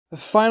The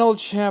final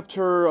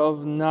chapter of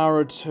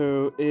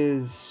Naruto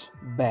is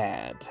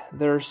bad.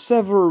 There are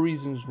several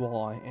reasons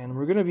why, and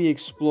we're gonna be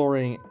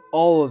exploring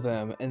all of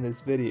them in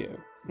this video.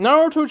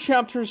 Naruto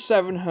chapter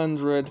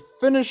 700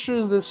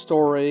 finishes the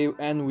story,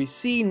 and we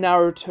see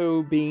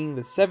Naruto being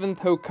the 7th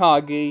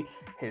Hokage,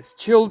 his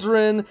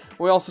children.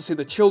 We also see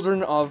the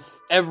children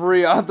of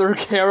every other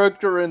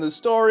character in the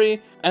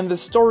story, and the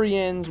story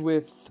ends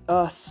with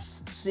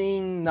us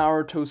seeing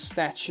Naruto's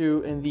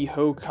statue in the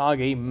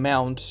Hokage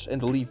Mount in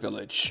the Leaf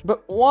Village.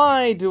 But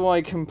why do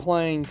I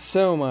complain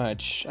so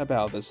much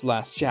about this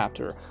last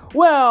chapter?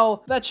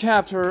 Well, that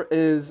chapter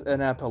is an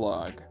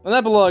epilogue. An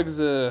epilogue is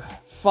a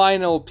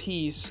final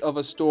piece of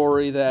a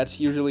story that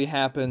usually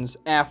happens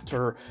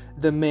after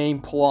the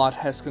main plot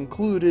has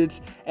concluded,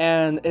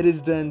 and it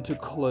is then to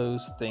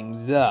close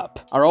things up.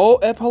 Are all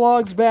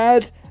epilogues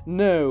bad?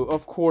 No,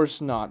 of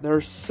course not. There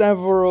are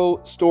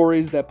several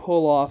stories that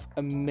pull off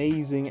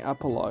amazing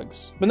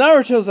epilogues. But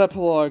Naruto's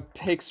epilogue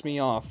takes me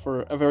off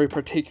for a very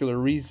particular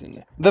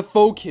reason. The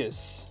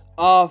focus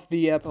of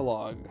the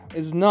epilogue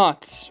is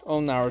not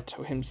on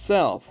Naruto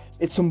himself.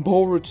 It's on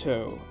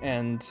Boruto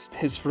and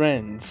his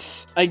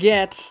friends. I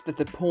get that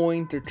the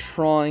point they're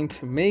trying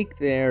to make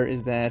there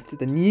is that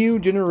the new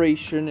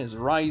generation is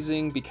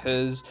rising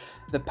because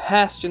the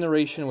past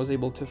generation was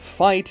able to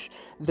fight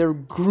their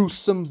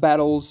gruesome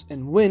battles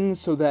and win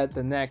so that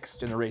the next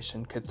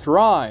generation could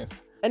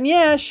thrive. And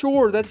yeah,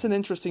 sure, that's an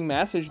interesting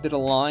message that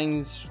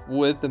aligns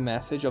with the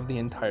message of the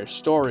entire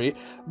story,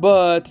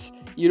 but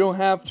you don't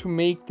have to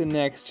make the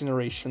next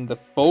generation the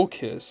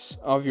focus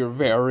of your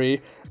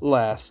very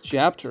last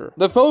chapter.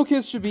 The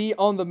focus should be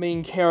on the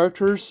main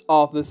characters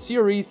of the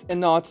series and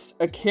not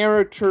a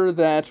character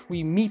that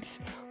we meet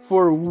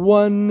for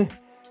one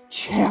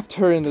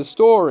chapter in the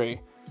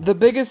story. The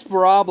biggest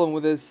problem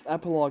with this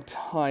epilogue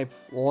type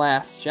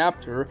last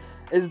chapter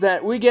is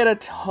that we get a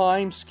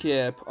time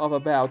skip of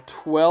about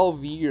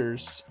 12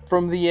 years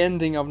from the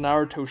ending of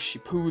Naruto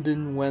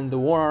Shippuden when the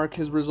war arc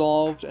is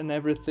resolved and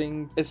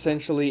everything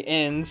essentially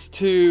ends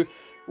to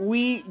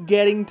we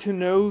getting to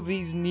know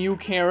these new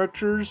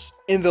characters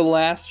in the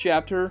last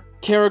chapter.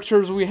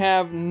 Characters we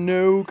have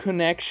no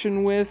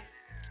connection with.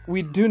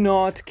 We do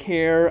not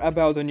care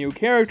about the new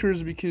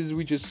characters because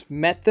we just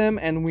met them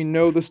and we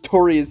know the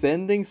story is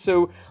ending,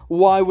 so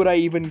why would I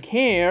even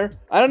care?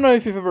 I don't know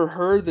if you've ever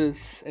heard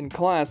this in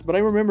class, but I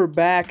remember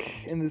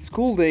back in the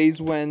school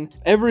days when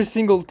every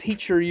single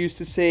teacher used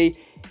to say,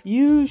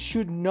 you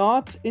should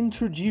not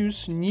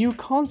introduce new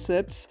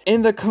concepts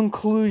in the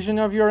conclusion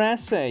of your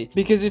essay.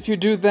 Because if you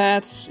do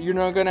that, you're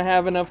not gonna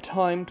have enough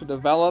time to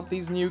develop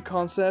these new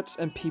concepts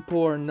and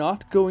people are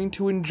not going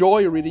to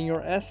enjoy reading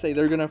your essay.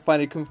 They're gonna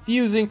find it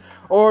confusing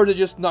or they're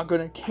just not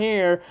gonna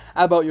care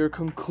about your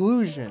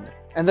conclusion.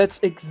 And that's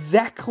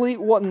exactly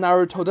what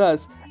Naruto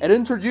does. It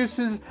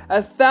introduces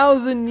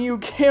 1,000 new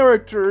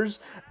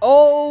characters.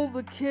 All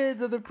the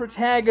kids of the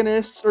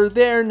protagonists are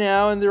there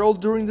now and they're all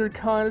doing their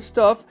kind of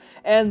stuff.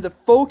 And the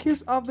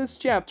focus of this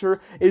chapter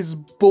is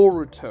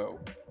Boruto.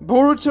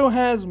 Boruto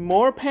has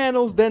more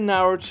panels than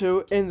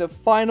Naruto in the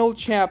final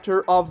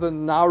chapter of the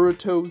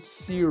Naruto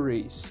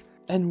series.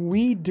 And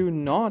we do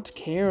not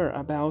care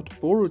about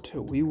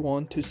Boruto. We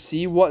want to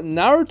see what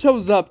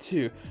Naruto's up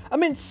to. I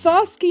mean,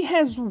 Sasuke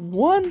has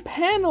one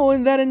panel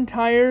in that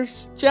entire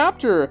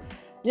chapter.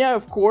 Yeah,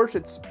 of course,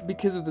 it's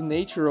because of the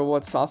nature of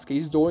what Sasuke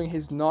is doing.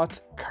 He's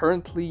not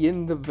currently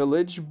in the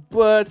village,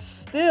 but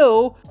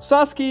still,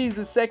 Sasuke is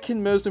the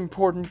second most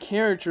important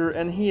character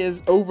and he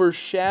is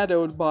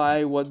overshadowed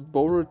by what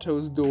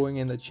Boruto's doing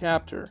in the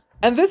chapter.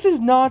 And this is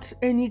not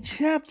any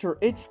chapter,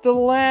 it's the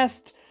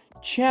last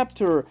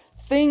chapter.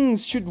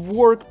 Things should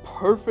work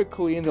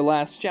perfectly in the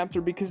last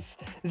chapter because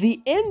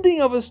the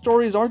ending of a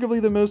story is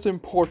arguably the most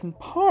important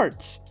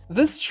part.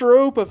 This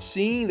trope of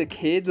seeing the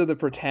kids of the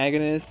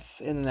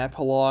protagonists in an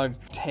epilogue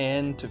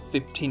 10 to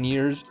 15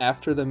 years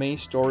after the main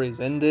story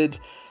is ended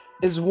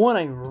is one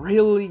I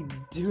really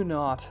do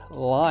not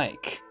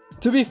like.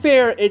 To be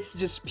fair, it's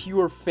just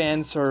pure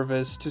fan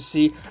service to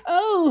see,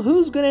 oh,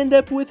 who's gonna end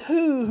up with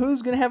who?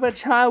 Who's gonna have a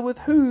child with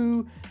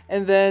who?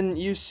 And then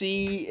you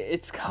see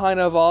it's kind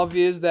of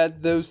obvious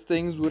that those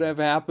things would have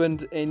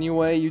happened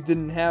anyway. You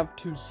didn't have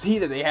to see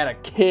that they had a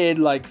kid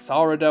like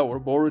Sarada or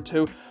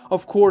Boruto.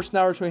 Of course,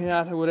 Naruto and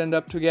Hinata would end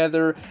up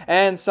together,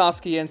 and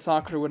Sasuke and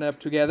Sakura would end up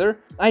together.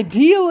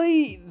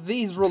 Ideally,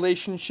 these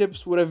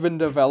relationships would have been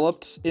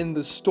developed in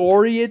the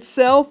story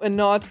itself and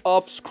not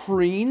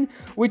off-screen,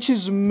 which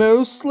is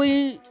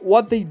mostly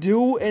what they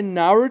do in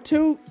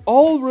Naruto.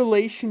 All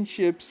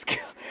relationships,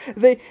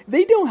 they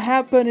don't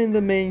happen in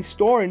the main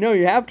story. No,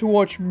 you have to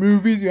watch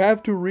movies, you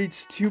have to read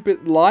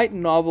stupid light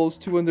novels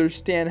to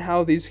understand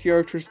how these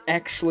characters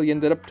actually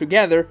ended up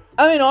together.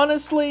 I mean,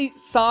 honestly,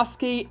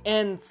 Sasuke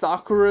and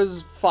Sakura's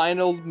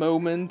final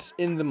moment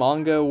in the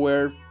manga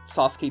where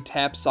Sasuke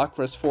taps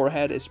Sakura's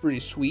forehead is pretty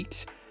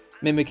sweet.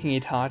 mimicking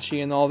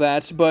Itachi and all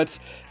that, but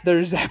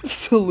there's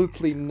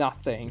absolutely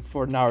nothing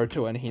for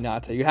Naruto and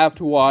Hinata. You have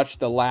to watch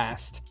the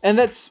last. And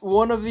that's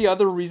one of the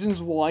other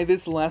reasons why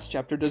this last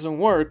chapter doesn't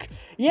work.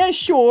 Yeah,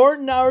 sure,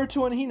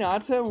 Naruto and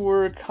Hinata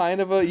were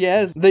kind of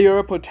yes, they are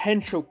a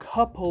potential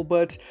couple,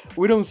 but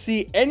we don't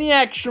see any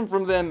action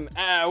from them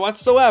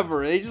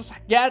whatsoever. They just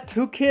got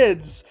 2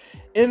 kids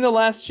in the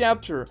last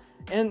chapter.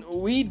 And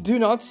we do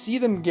not see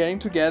them getting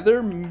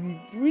together,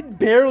 we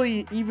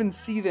barely even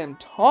see them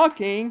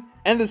talking.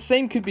 And the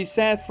same could be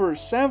said for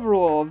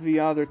several of the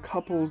other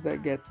couples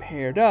that get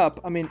paired up.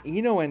 I mean,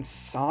 Ino and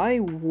Sai,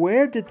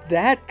 where did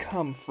that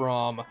come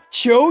from?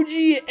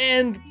 Choji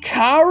and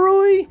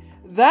Karui?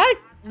 That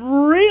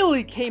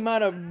really came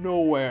out of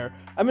nowhere.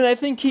 I mean, I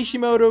think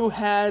Kishimoto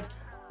had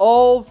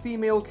all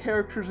female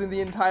characters in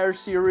the entire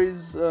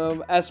series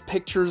as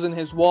pictures in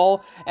his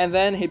wall, and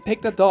then he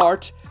picked a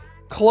dart,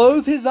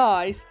 closed his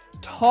eyes,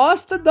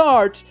 tossed the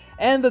dart,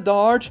 and the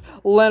dart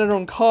landed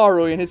on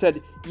Karui, and he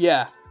said,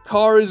 yeah,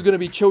 Karui is gonna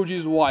be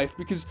Choji's wife,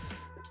 because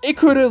it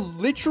could have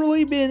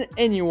literally been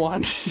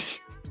anyone.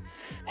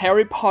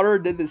 Harry Potter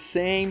did the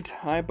same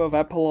type of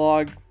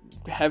epilogue,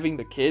 having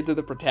the kids of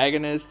the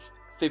protagonists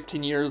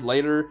 15 years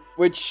later,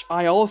 which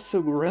I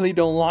also really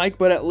don't like,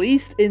 but at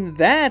least in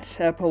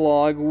that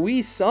epilogue,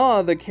 we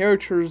saw the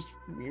characters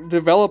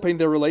developing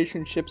their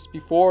relationships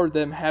before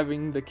them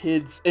having the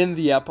kids in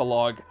the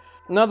epilogue.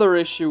 Another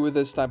issue with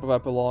this type of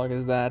epilogue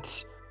is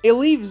that it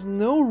leaves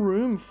no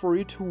room for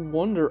you to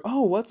wonder,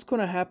 oh, what's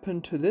gonna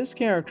happen to this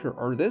character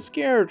or this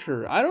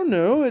character? I don't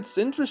know, it's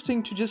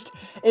interesting to just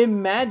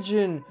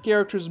imagine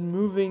characters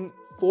moving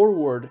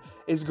forward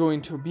is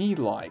going to be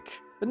like.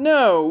 But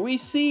no, we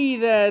see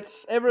that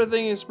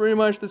everything is pretty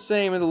much the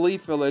same in the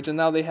Leaf Village, and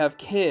now they have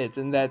kids,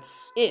 and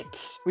that's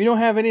it. We don't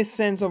have any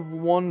sense of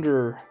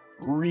wonder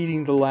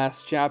reading the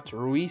last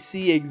chapter. We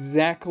see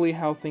exactly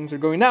how things are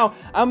going. Now,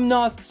 I'm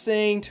not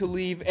saying to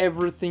leave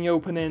everything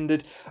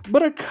open-ended,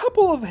 but a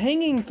couple of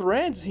hanging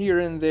threads here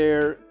and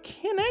there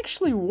can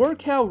actually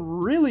work out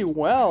really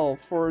well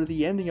for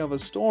the ending of a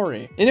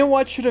story. You know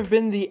what should have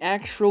been the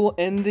actual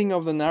ending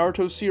of the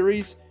Naruto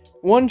series?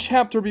 One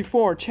chapter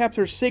before,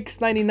 chapter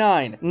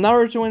 699,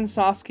 Naruto and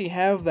Sasuke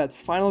have that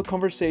final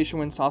conversation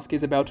when Sasuke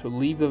is about to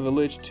leave the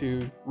village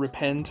to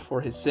repent for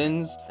his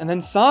sins, and then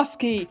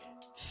Sasuke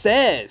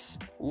says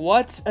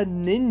what a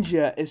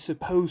ninja is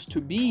supposed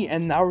to be,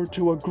 and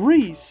Naruto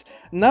agrees.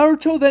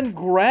 Naruto then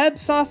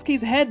grabs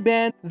Sasuke's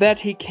headband that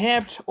he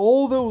kept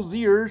all those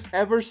years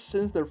ever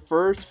since their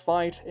first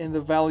fight in the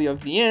Valley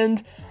of the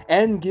End,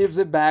 and gives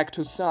it back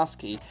to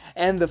Sasuke.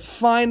 And the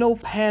final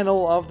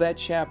panel of that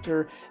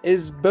chapter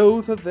is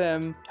both of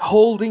them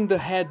holding the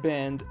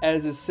headband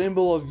as a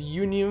symbol of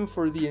union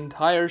for the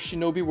entire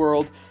shinobi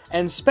world,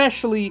 and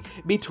especially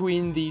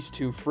between these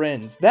two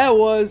friends. That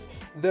was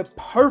the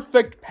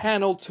perfect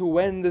panel to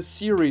end the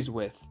series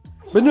with.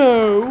 But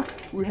no,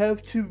 we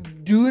have to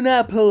do an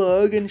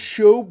epilogue and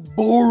show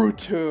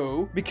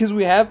Boruto, because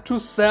we have to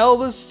sell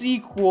the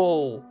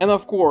sequel. And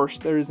of course,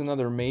 there is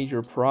another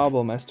major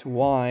problem as to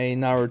why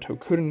Naruto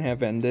couldn't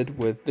have ended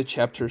with the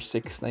chapter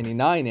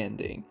 699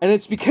 ending. And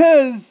it's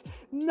because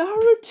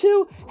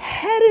Naruto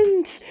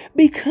hadn't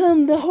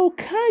become the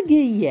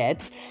Hokage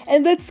yet.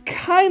 And that's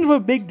kind of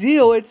a big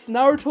deal. It's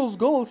Naruto's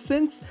goal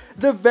since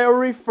the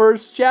very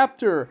first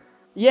chapter.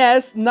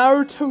 Yes,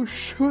 Naruto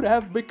should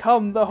have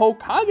become the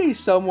Hokage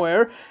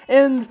somewhere,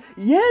 and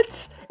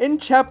yet, in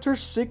chapter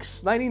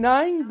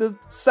 699, the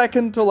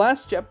second to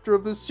last chapter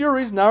of the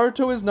series,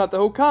 Naruto is not the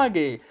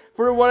Hokage.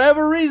 For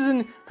whatever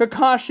reason,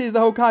 Kakashi is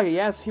the Hokage.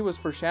 Yes, he was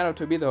foreshadowed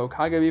to be the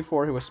Hokage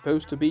before. He was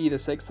supposed to be the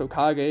 6th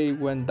Hokage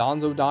when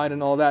Danzo died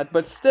and all that,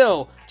 but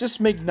still, just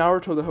make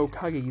Naruto the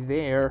Hokage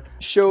there,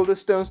 show the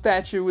stone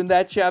statue in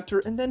that chapter,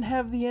 and then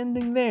have the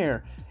ending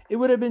there. It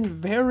would have been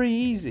very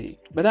easy.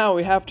 But now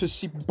we have to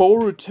see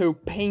Boruto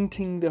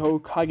painting the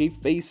Hokage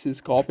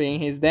faces, copying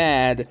his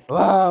dad.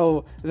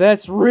 Wow,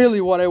 that's really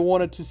what I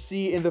wanted to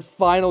see in the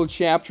final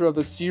chapter of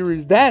the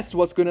series. That's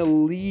what's gonna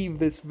leave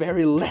this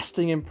very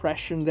lasting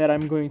impression that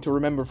I'm going to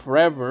remember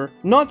forever.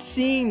 Not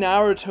seeing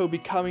Naruto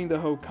becoming the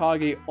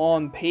Hokage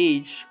on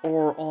page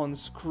or on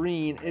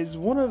screen is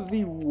one of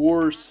the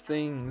worst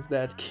things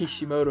that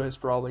Kishimoto has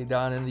probably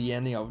done in the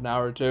ending of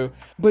Naruto.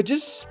 But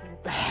just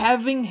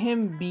having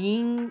him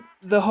being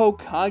the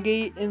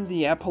Hokage in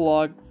the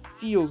epilogue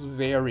feels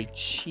very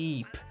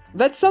cheap.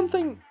 That's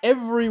something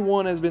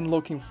everyone has been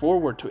looking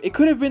forward to. It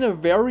could have been a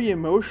very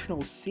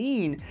emotional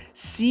scene,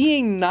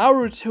 seeing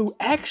Naruto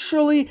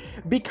actually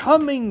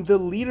becoming the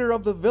leader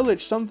of the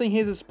village, something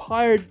he's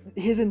aspired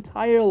his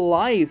entire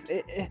life.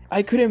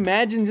 I could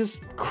imagine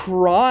just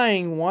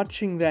crying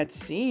watching that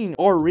scene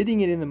or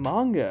reading it in the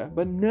manga,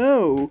 but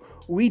no,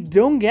 we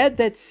don't get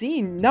that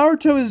scene.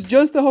 Naruto is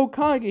just the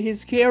Hokage.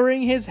 He's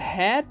carrying his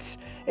hat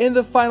in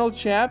the final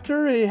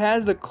chapter, he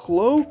has the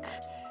cloak,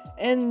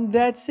 and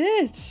that's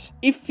it.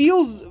 It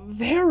feels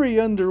very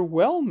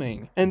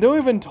underwhelming. And don't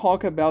even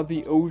talk about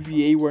the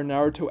OVA where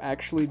Naruto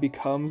actually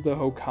becomes the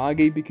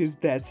Hokage, because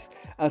that's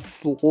a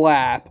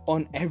slap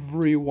on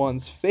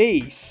everyone's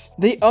face.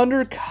 They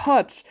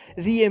undercut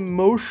the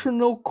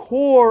emotional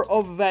core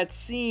of that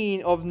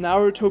scene of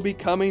Naruto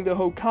becoming the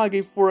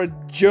Hokage for a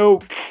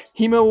joke.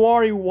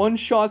 Himawari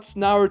one-shots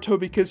Naruto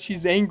because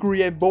she's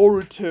angry at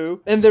Boruto,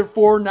 and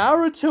therefore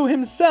Naruto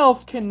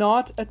himself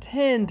cannot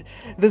attend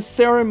the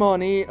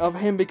ceremony of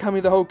him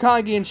becoming the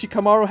Hokage, and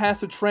Shikamaru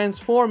has to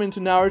transform into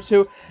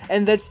Naruto,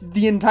 and it's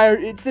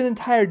an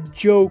entire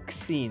joke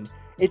scene.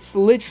 It's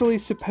literally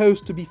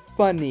supposed to be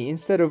funny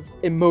instead of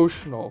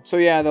emotional. So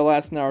yeah, the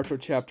last Naruto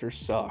chapter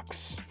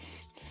sucks.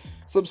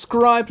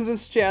 Subscribe to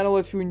this channel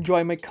if you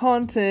enjoy my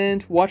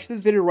content, watch this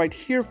video right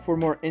here for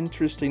more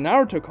interesting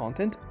Naruto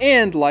content,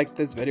 and like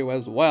this video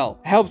as well.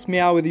 It helps me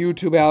out with the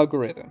YouTube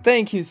algorithm.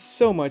 Thank you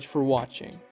so much for watching.